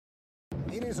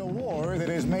It is a war that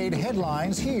has made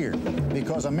headlines here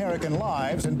because American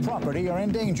lives and property are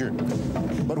in danger.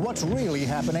 But what's really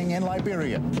happening in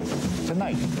Liberia?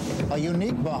 Tonight, a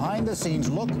unique behind-the-scenes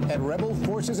look at rebel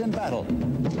forces in battle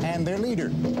and their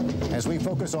leader as we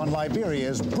focus on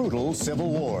Liberia's brutal civil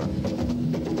war.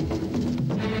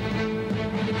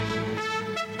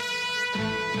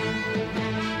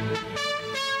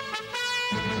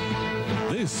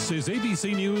 This is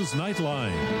ABC News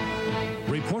Nightline.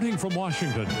 Reporting from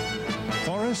Washington,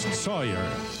 Forrest Sawyer.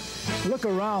 Look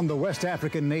around the West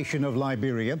African nation of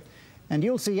Liberia, and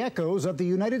you'll see echoes of the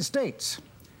United States.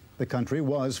 The country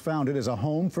was founded as a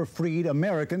home for freed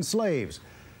American slaves.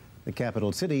 The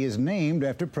capital city is named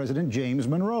after President James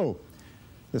Monroe.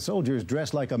 The soldiers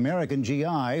dress like American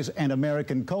GIs, and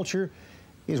American culture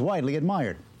is widely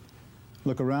admired.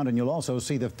 Look around and you'll also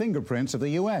see the fingerprints of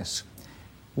the U.S.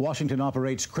 Washington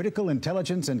operates critical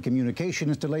intelligence and communication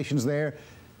installations there.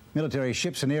 Military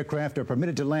ships and aircraft are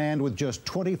permitted to land with just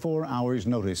 24 hours'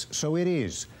 notice. So it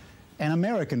is an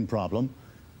American problem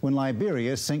when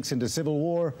Liberia sinks into civil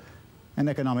war and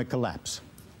economic collapse.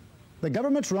 The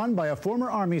government's run by a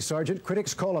former Army sergeant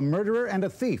critics call a murderer and a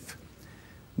thief.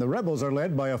 The rebels are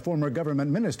led by a former government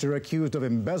minister accused of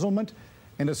embezzlement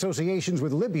and associations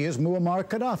with Libya's Muammar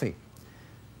Gaddafi.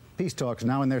 Peace talks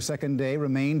now in their second day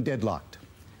remain deadlocked.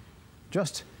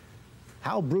 Just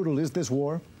how brutal is this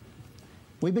war?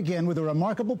 We begin with a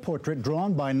remarkable portrait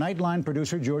drawn by Nightline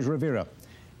producer George Rivera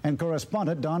and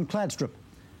correspondent Don Kladstrup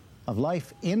of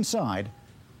life inside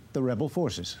the rebel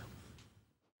forces.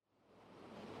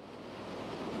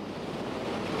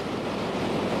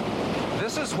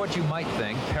 This is what you might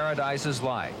think paradise is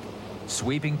like.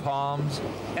 Sweeping palms,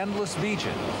 endless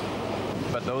beaches.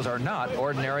 But those are not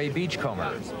ordinary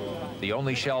beachcombers. The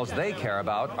only shells they care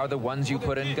about are the ones you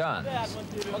put in guns.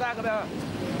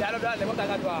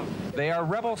 They are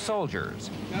rebel soldiers,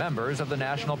 members of the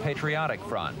National Patriotic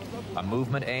Front, a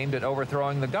movement aimed at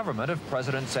overthrowing the government of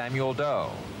President Samuel Doe.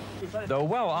 Though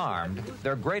well armed,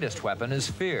 their greatest weapon is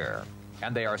fear,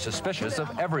 and they are suspicious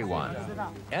of everyone,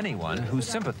 anyone whose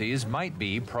sympathies might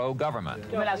be pro-government.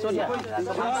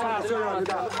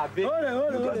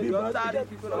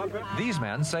 These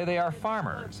men say they are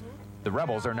farmers. The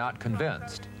rebels are not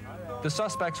convinced. The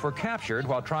suspects were captured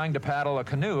while trying to paddle a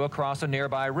canoe across a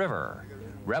nearby river.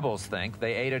 Rebels think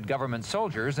they aided government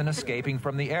soldiers in escaping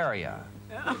from the area.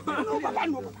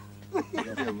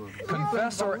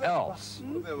 Confess or else.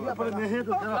 The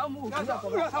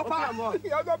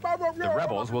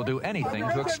rebels will do anything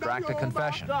to extract a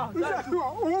confession.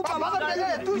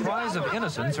 Cries of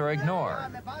innocence are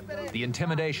ignored. The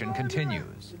intimidation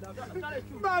continues.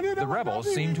 The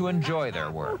rebels seem to enjoy their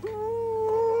work.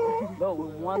 But we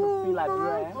want to feel like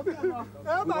bread.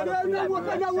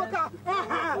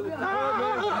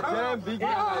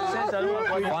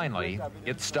 Finally,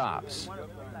 it stops.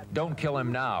 Don't kill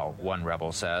him now, one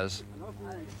rebel says.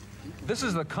 This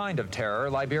is the kind of terror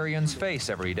Liberians face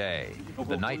every day,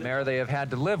 the nightmare they have had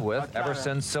to live with ever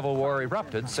since civil war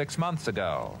erupted 6 months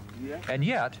ago. And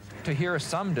yet, to hear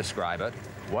some describe it,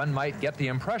 one might get the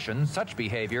impression such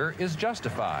behavior is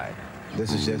justified.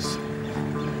 This is just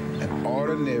an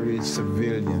ordinary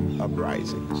civilian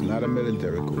uprising. It's not a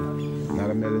military coup, not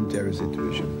a military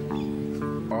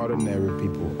situation. Ordinary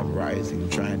people uprising,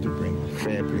 trying to bring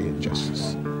fair play and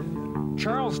justice.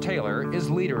 Charles Taylor is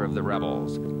leader of the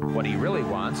rebels. What he really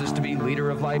wants is to be leader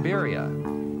of Liberia.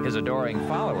 His adoring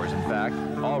followers, in fact,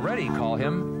 already call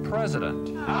him president.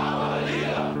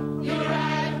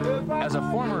 As a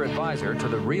former advisor to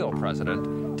the real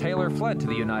president, Taylor fled to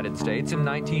the United States in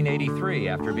 1983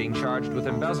 after being charged with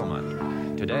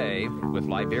embezzlement. Today, with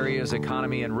Liberia's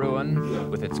economy in ruin,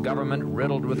 with its government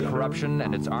riddled with corruption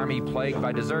and its army plagued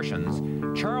by desertions,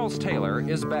 Charles Taylor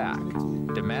is back,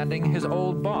 demanding his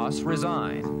old boss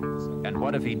resign. And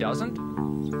what if he doesn't?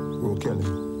 We'll kill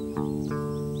him.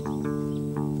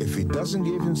 If he doesn't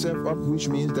give himself up, which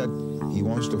means that he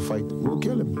wants to fight, we'll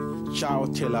kill him.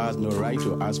 Charles Taylor has no right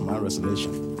to ask my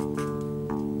resignation.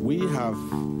 We have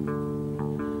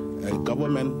a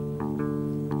government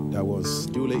that was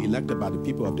duly elected by the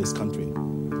people of this country.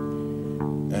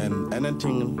 And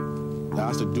anything that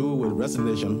has to do with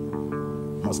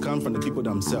resignation must come from the people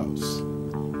themselves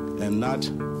and not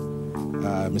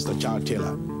Mr. Charles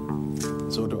Taylor.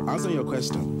 So to answer your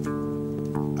question,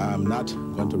 I'm not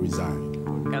going to resign.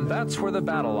 And that's where the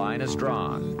battle line is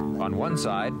drawn. On one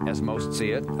side, as most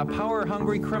see it, a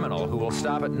power-hungry criminal who will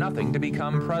stop at nothing to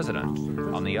become president.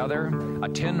 On the other, a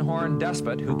tin-horn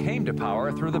despot who came to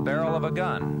power through the barrel of a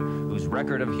gun, whose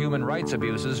record of human rights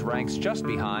abuses ranks just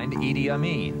behind Idi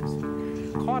Amin's.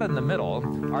 Caught in the middle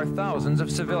are thousands of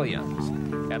civilians.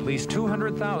 At least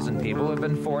 200,000 people have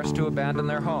been forced to abandon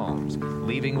their homes,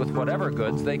 leaving with whatever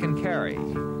goods they can carry,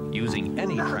 using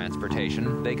any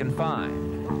transportation they can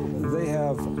find. They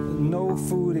have no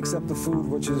food except the food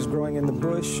which is growing in the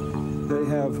bush. They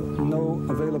have no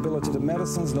availability to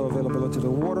medicines, no availability to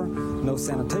water, no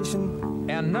sanitation.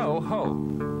 And no hope.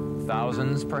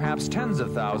 Thousands, perhaps tens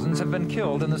of thousands, have been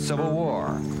killed in the Civil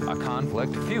War, a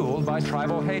conflict fueled by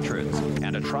tribal hatreds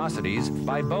and atrocities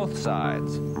by both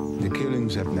sides. The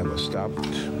killings have never stopped.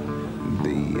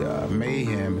 The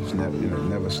mayhem has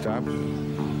never stopped.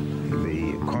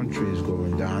 The country is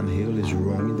going downhill, is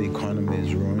ruined, the economy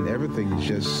is ruined. Everything is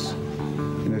just,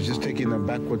 it's just taking a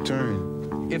backward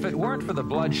turn. If it weren't for the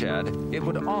bloodshed, it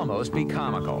would almost be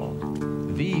comical.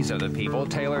 These are the people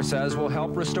Taylor says will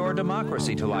help restore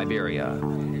democracy to Liberia.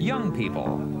 Young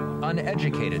people,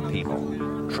 uneducated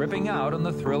people, tripping out on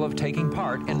the thrill of taking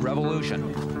part in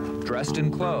revolution, dressed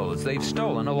in clothes they've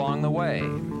stolen along the way.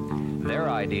 Their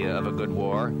idea of a good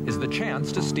war is the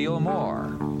chance to steal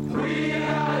more. We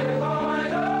are the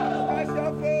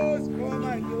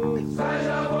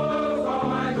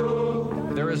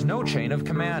There is no chain of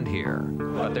command here,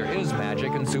 but there is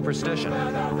magic and superstition.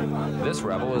 This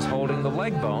rebel is holding the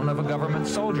leg bone of a government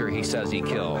soldier he says he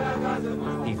killed.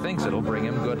 He thinks it'll bring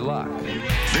him good luck.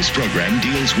 This program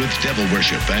deals with devil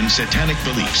worship and satanic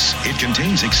beliefs. It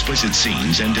contains explicit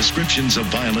scenes and descriptions of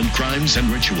violent crimes and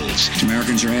rituals.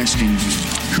 Americans are asking,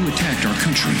 who attacked our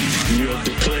country? You have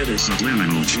declared a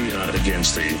subliminal jihad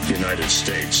against the United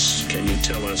States. Can you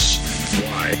tell us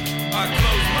why? I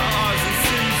close my eyes and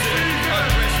seize it. I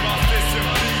clench my fist and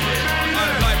beat it. I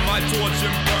light my torch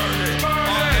and burn it.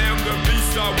 I am the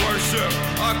beast I worship.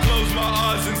 I close my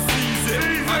eyes and seize it.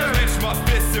 I clench my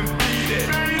fist and beat it.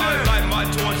 I light my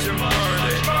torch and burn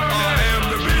it. I am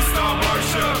the beast I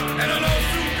worship. And I know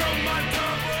soon come my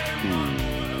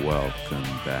time. Welcome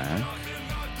back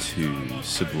to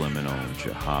Subliminal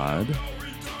Jihad,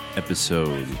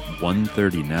 episode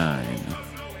 139.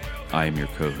 I am your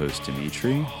co-host,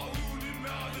 Dimitri.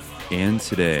 And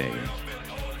today,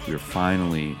 we're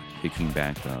finally picking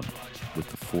back up with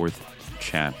the fourth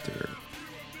chapter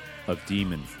of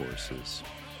Demon Forces.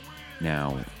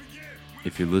 Now,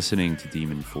 if you're listening to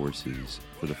Demon Forces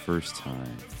for the first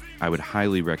time, I would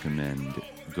highly recommend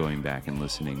going back and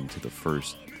listening to the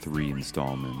first 3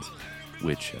 installments,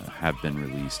 which have been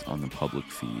released on the public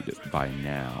feed by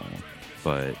now.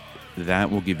 But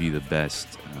that will give you the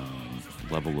best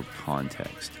level of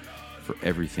context for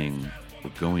everything we're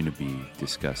going to be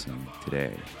discussing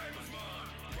today.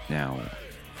 Now,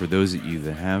 for those of you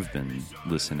that have been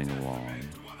listening along,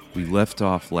 we left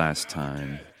off last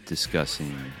time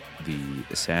discussing the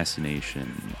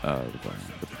assassination of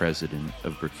the president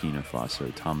of Burkina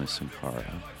Faso, Thomas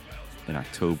Sankara, in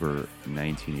October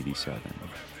 1987.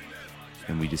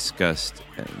 And we discussed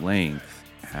at length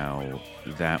how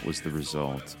that was the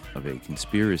result of a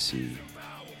conspiracy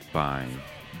by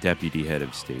Deputy Head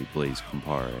of State Blaise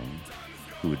Compaoré,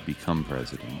 who would become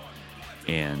president,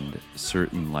 and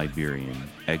certain Liberian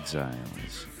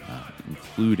exiles,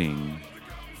 including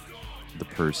the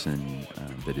person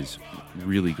that is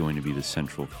really going to be the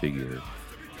central figure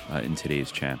in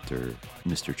today's chapter,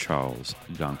 Mr. Charles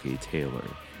Gonke Taylor.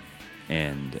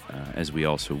 And as we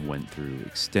also went through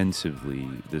extensively,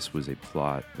 this was a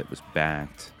plot that was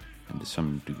backed and to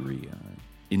some degree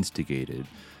instigated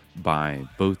by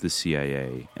both the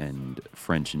CIA and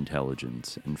French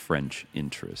intelligence and French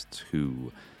interests,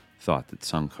 who thought that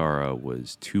Sankara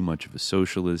was too much of a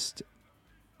socialist,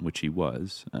 which he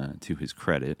was, to his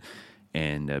credit,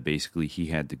 and basically he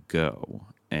had to go.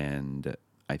 And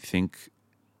I think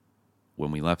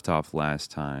when we left off last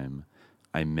time,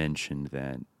 I mentioned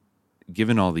that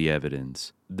given all the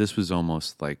evidence, this was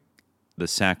almost like the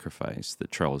sacrifice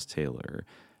that Charles Taylor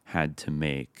had to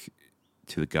make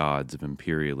to the gods of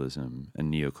imperialism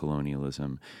and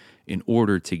neocolonialism in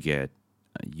order to get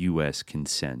U.S.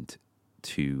 consent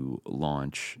to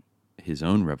launch his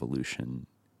own revolution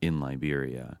in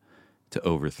Liberia to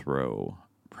overthrow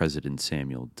President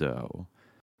Samuel Doe.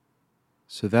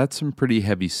 So that's some pretty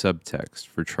heavy subtext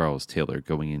for Charles Taylor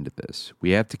going into this.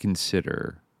 We have to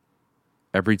consider,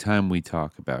 every time we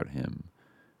talk about him,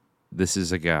 this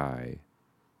is a guy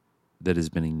that has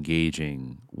been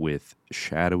engaging with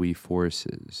shadowy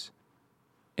forces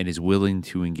and is willing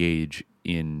to engage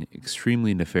in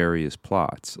extremely nefarious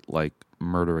plots like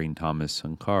murdering Thomas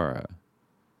Sankara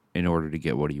in order to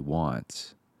get what he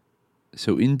wants.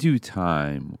 So in due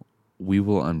time, we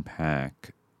will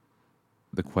unpack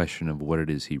the question of what it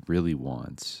is he really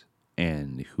wants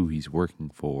and who he's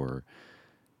working for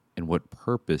and what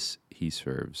purpose he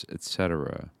serves,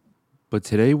 etc. But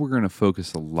today we're going to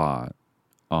focus a lot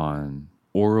on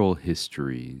oral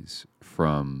histories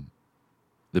from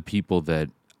the people that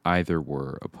either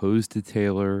were opposed to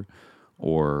Taylor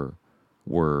or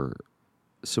were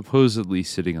supposedly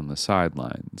sitting on the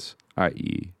sidelines,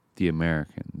 i.e., the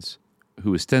Americans,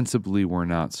 who ostensibly were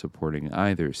not supporting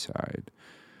either side.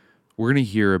 We're going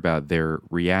to hear about their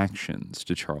reactions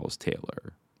to Charles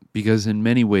Taylor, because in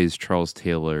many ways, Charles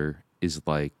Taylor is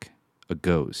like a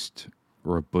ghost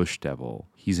or a bush devil.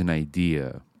 He's an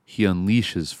idea. He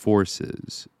unleashes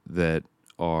forces that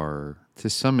are, to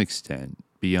some extent,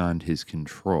 beyond his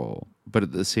control. But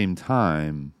at the same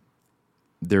time,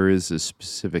 there is a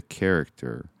specific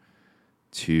character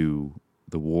to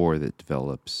the war that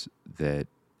develops that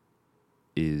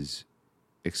is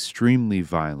extremely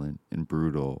violent and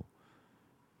brutal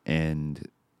and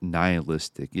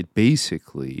nihilistic. It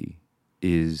basically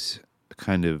is a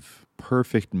kind of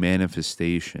perfect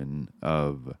manifestation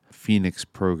of Phoenix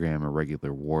program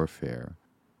irregular warfare.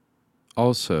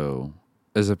 Also,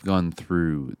 as I've gone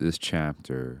through this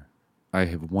chapter, I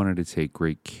have wanted to take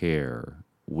great care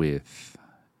with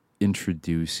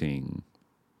introducing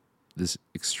this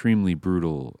extremely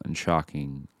brutal and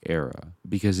shocking era,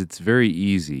 because it's very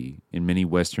easy in many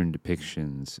Western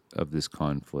depictions of this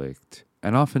conflict,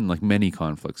 and often like many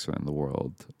conflicts around the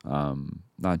world,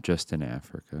 not just in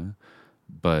Africa,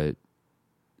 but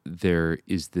there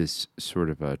is this sort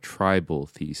of a tribal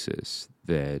thesis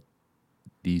that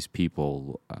these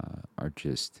people are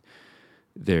just,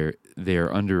 they're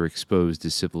underexposed to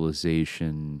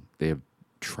civilization. They have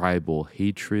tribal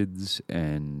hatreds,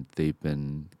 and they've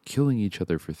been killing each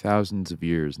other for thousands of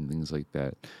years and things like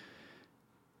that.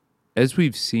 As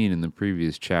we've seen in the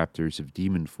previous chapters of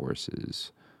Demon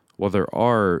Forces, while there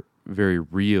are very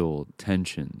real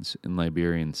tensions in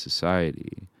Liberian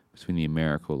society between the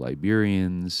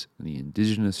Americo-Liberians and the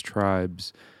indigenous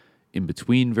tribes, in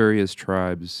between various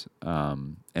tribes,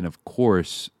 and of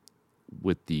course,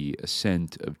 with the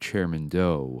ascent of Chairman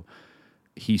Doe,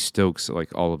 he stokes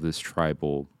like all of this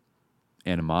tribal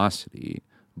animosity.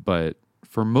 But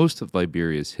for most of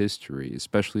Liberia's history,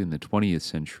 especially in the 20th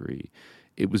century,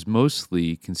 it was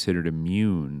mostly considered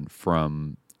immune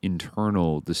from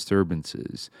internal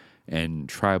disturbances and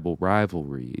tribal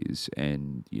rivalries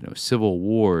and, civil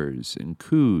wars and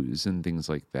coups and things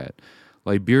like that.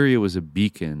 Liberia was a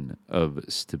beacon of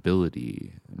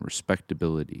stability and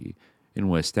respectability in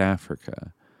West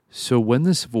Africa. So when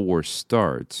the Civil War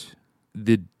starts,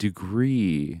 the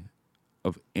degree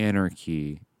of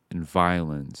anarchy and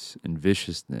violence and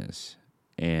viciousness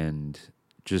and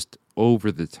just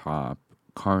over-the-top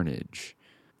carnage,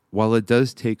 while it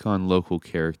does take on local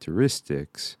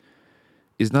characteristics,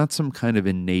 is not some kind of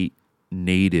innate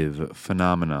native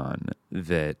phenomenon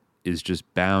that is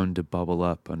just bound to bubble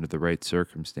up under the right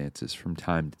circumstances from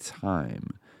time to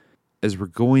time. As we're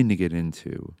going to get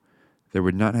into, there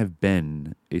would not have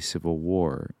been a civil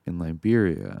war in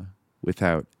Liberia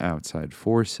without outside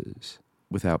forces,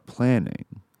 without planning,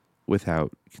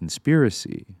 without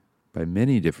conspiracy by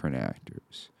many different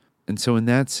actors. And so in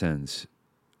that sense,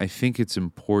 I think it's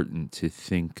important to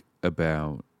think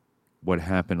about what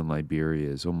happened in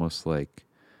Liberia as almost like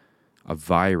a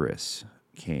virus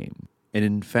came. And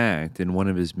in fact, in one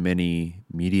of his many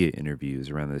media interviews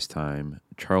around this time,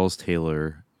 Charles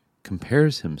Taylor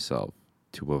compares himself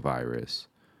to a virus.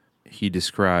 He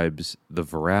describes the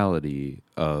virality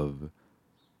of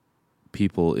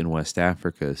people in West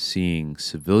Africa seeing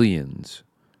civilians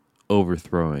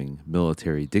overthrowing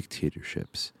military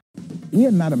dictatorships. We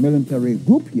are not a military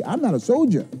group here. I'm not a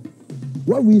soldier.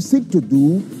 What we seek to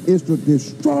do is to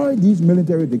destroy these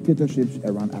military dictatorships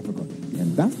around Africa.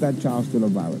 And that's that Charles Taylor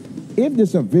virus. If the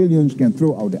civilians can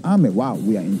throw out the army, wow,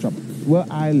 we are in trouble. Well,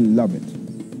 I love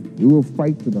it. We will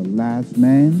fight to the last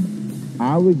man.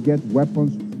 I will get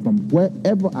weapons from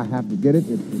wherever I have to get it.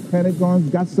 If the Pentagon's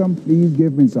got some, please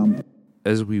give me some.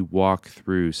 As we walk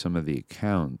through some of the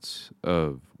accounts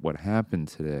of what happened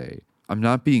today, I'm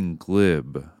not being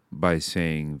glib by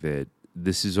saying that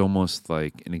this is almost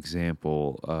like an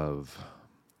example of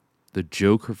the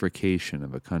jokerification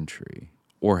of a country,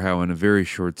 or how in a very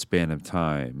short span of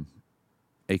time,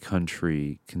 a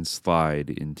country can slide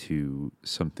into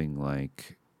something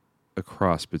like a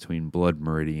cross between Blood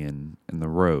Meridian and The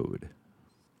Road.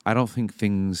 I don't think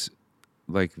things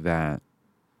like that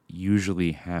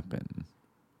usually happen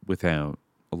without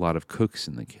a lot of cooks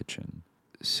in the kitchen.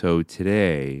 So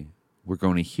today, we're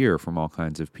going to hear from all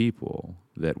kinds of people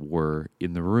that were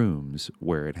in the rooms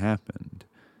where it happened,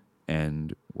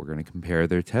 and we're going to compare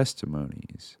their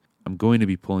testimonies. I'm going to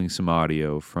be pulling some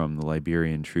audio from the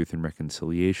Liberian Truth and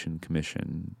Reconciliation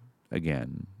Commission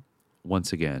again.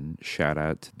 Once again, shout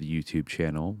out to the YouTube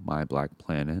channel, My Black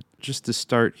Planet. Just to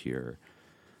start here,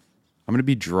 I'm going to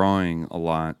be drawing a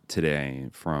lot today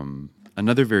from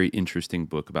another very interesting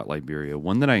book about Liberia,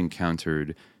 one that I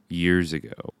encountered years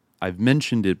ago. I've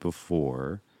mentioned it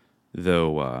before,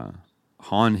 though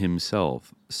Hahn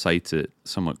himself cites it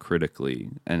somewhat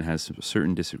critically and has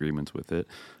certain disagreements with it,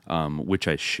 which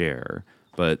I share.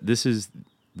 But this is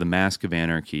The Mask of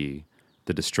Anarchy,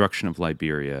 The Destruction of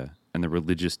Liberia, and the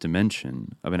Religious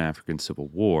Dimension of an African Civil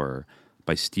War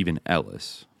by Stephen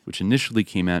Ellis, which initially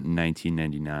came out in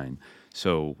 1999.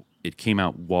 So it came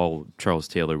out while Charles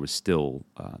Taylor was still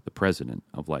the president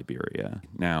of Liberia.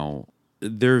 Now,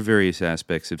 there are various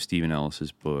aspects of Stephen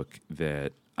Ellis's book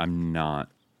that I'm not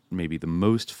maybe the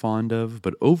most fond of,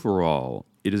 but overall,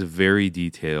 it is a very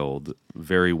detailed,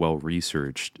 very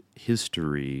well-researched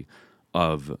history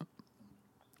of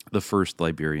the first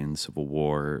Liberian Civil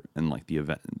War and like the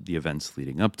events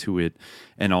leading up to it,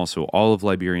 and also all of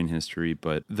Liberian history.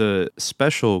 But the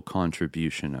special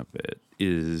contribution of it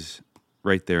is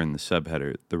right there in the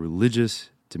subheader, The Religious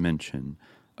Dimension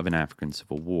of an African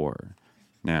Civil War.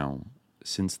 Now,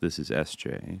 since this is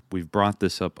SJ, we've brought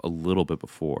this up a little bit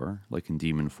before, like in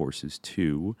Demon Forces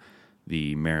 2,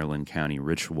 the Maryland County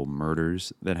ritual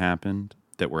murders that happened,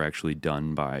 that were actually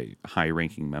done by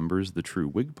high-ranking members of the True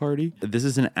Whig Party. This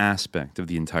is an aspect of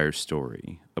the entire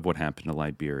story of what happened to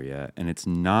Liberia, and it's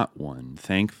not one,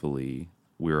 thankfully,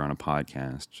 we're on a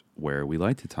podcast where we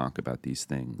like to talk about these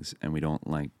things, and we don't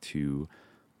like to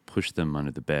push them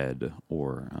under the bed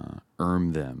or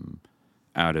them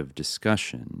out of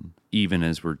discussion, even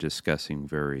as we're discussing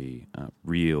very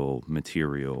real,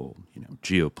 material,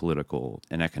 geopolitical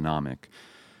and economic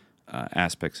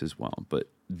aspects as well. But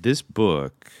this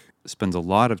book spends a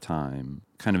lot of time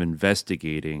kind of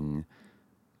investigating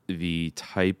the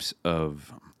types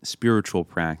of spiritual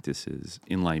practices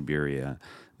in Liberia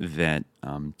that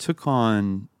took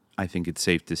on, I think it's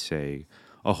safe to say,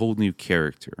 a whole new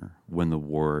character when the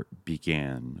war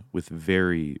began, with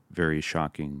very, very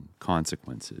shocking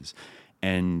consequences.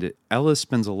 And Ellis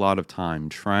spends a lot of time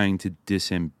trying to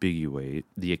disambiguate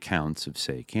the accounts of,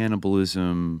 say,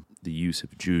 cannibalism, the use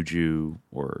of juju,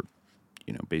 or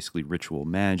basically ritual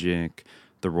magic,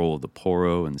 the role of the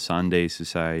Poro and Sande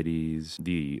societies,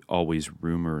 the always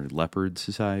rumored leopard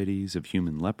societies of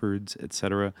human leopards,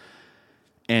 etc.,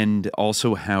 and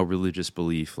also how religious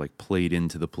belief played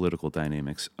into the political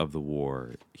dynamics of the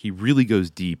war. He really goes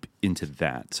deep into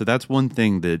that. So that's one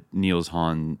thing that Niels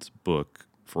Hahn's book,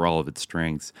 for all of its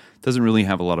strengths, doesn't really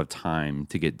have a lot of time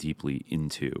to get deeply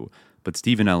into. But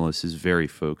Stephen Ellis is very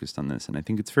focused on this, and I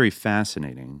think it's very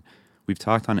fascinating. We've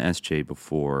talked on SJ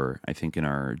before, I think in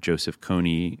our Joseph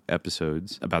Kony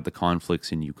episodes, about the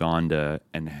conflicts in Uganda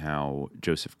and how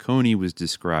Joseph Kony was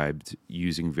described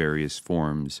using various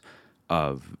forms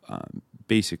of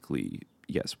basically,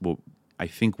 yes, I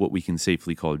think what we can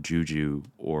safely call juju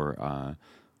or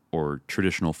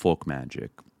traditional folk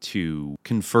magic to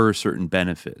confer certain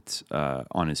benefits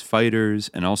on his fighters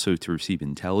and also to receive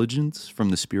intelligence from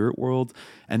the spirit world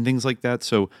and things like that.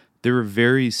 So they were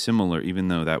very similar, even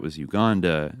though that was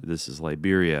Uganda, this is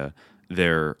Liberia.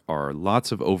 There are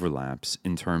lots of overlaps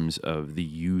in terms of the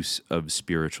use of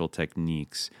spiritual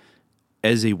techniques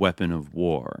as a weapon of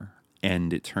war.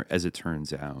 And as it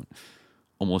turns out,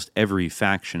 almost every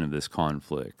faction of this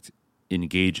conflict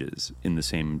engages in the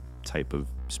same type of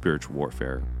spiritual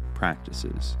warfare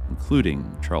practices,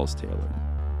 including Charles Taylor.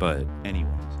 But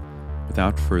anyways,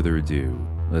 without further ado,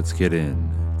 let's get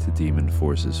into Demon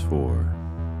Forces 4.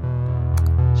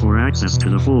 For access to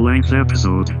the full-length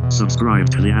episode, subscribe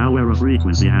to the Hour of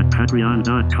Frequency at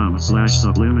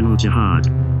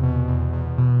patreon.com/subliminaljihad.